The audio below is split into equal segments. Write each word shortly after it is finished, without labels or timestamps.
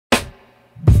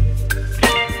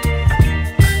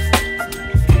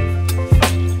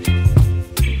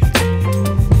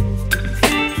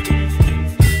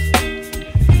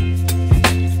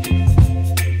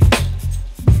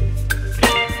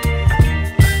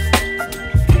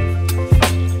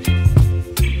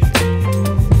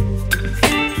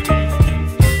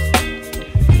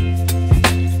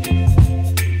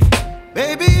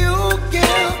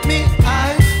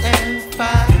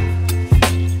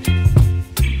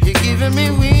giving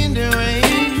me wind and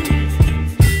rain.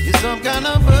 You're some kind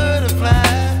of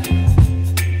butterfly.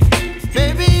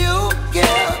 Baby, you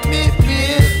give me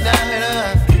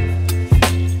midnight.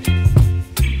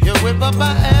 You whip up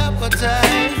my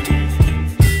appetite.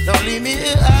 Don't leave me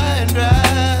here high and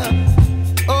dry.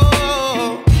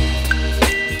 Oh,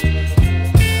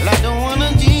 well, I don't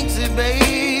wanna jinx it,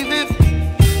 baby,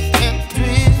 and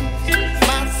twist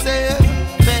myself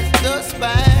at the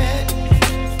spine.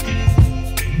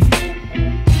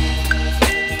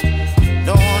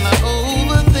 Don't wanna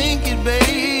overthink it,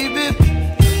 baby.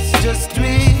 It's just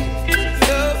twist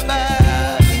your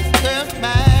body and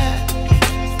mine.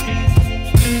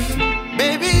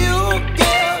 Baby, you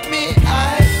give me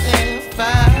ice and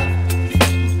fire.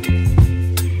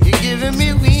 You're giving me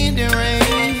wind and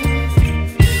rain.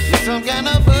 You're some kind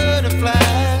of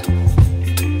butterfly.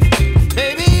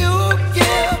 Baby, you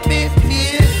give me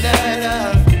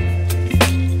midnight.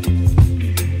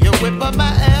 You whip up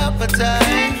my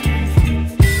appetite.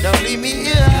 Don't leave me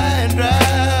here high and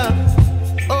dry.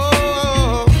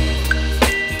 Oh,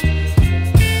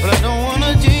 but I don't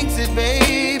wanna jinx it,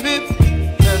 baby.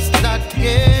 Let's not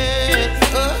get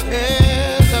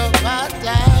ahead of my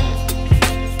time.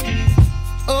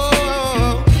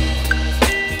 Oh,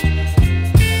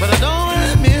 but I don't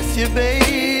wanna miss you,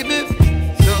 baby.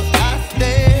 So I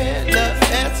stand up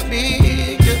and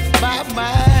speak my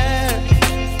mind.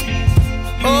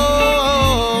 Oh.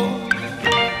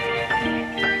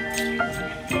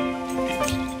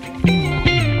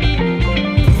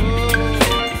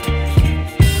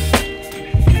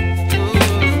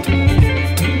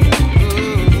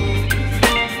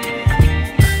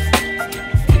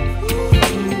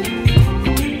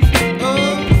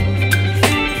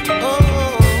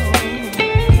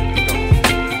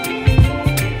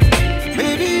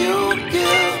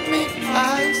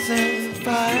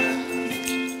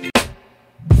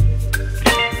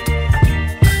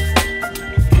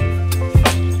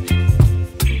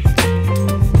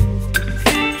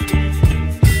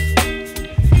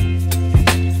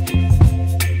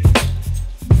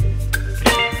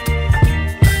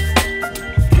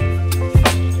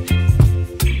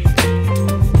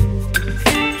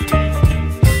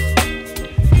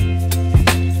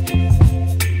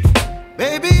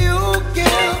 Baby, you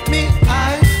give me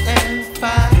ice and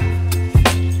fire.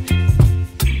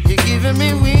 You're giving me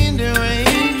wind and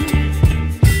rain.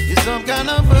 You're some kind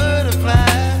of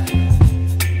butterfly.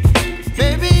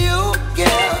 Baby, you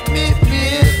give me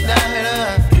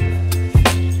midnight.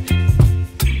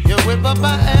 You whip up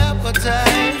my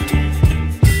appetite.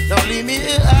 Don't leave me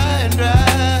here high and dry.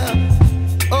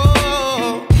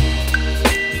 Oh,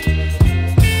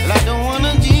 well, I don't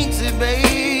wanna jinx it,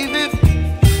 baby.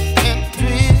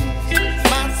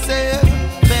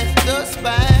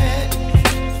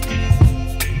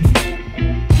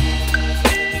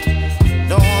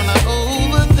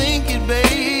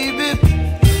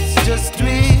 Just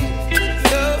twist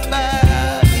your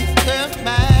body and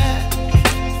mine.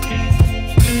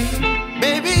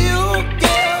 Baby, you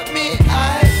give me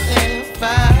ice and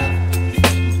fire.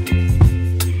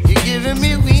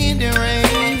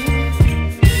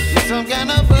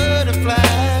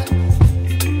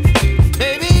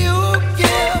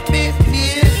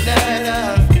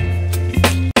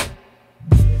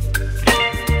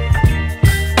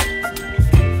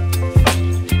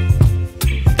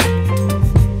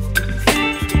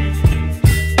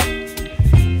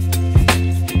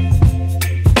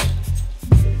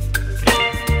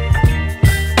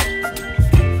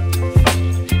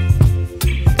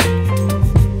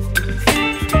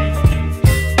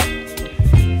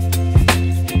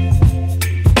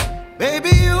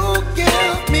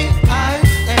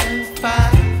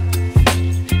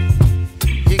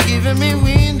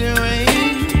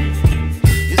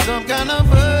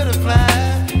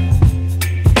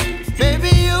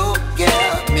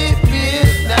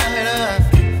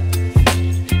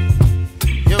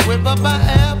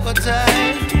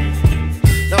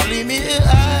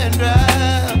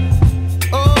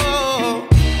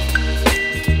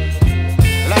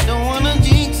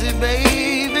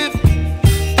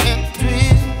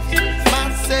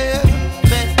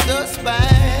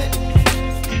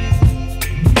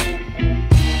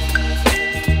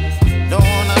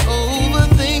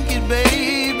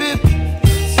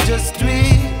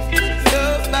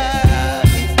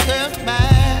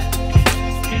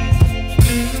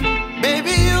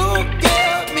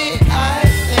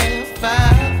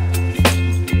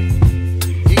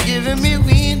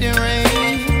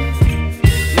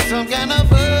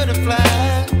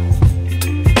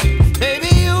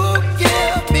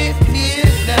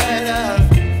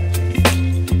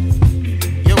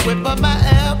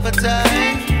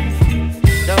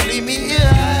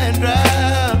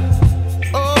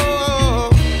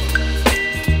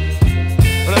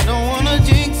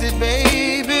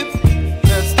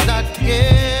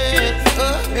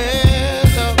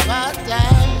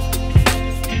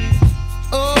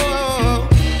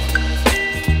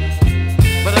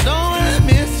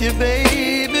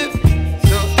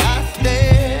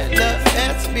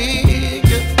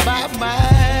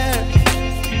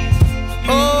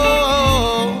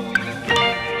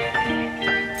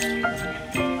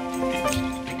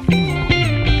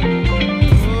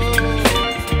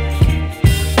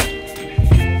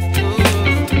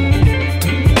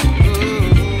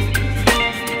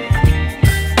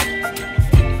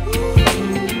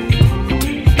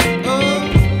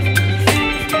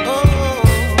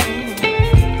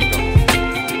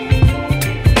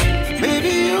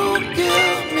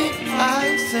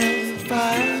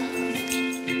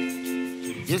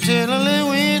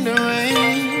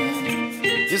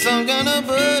 some kind of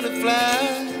butterfly.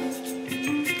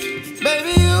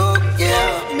 Baby, you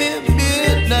give me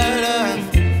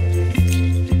midnight.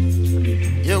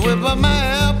 You whip up my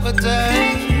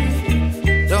appetite.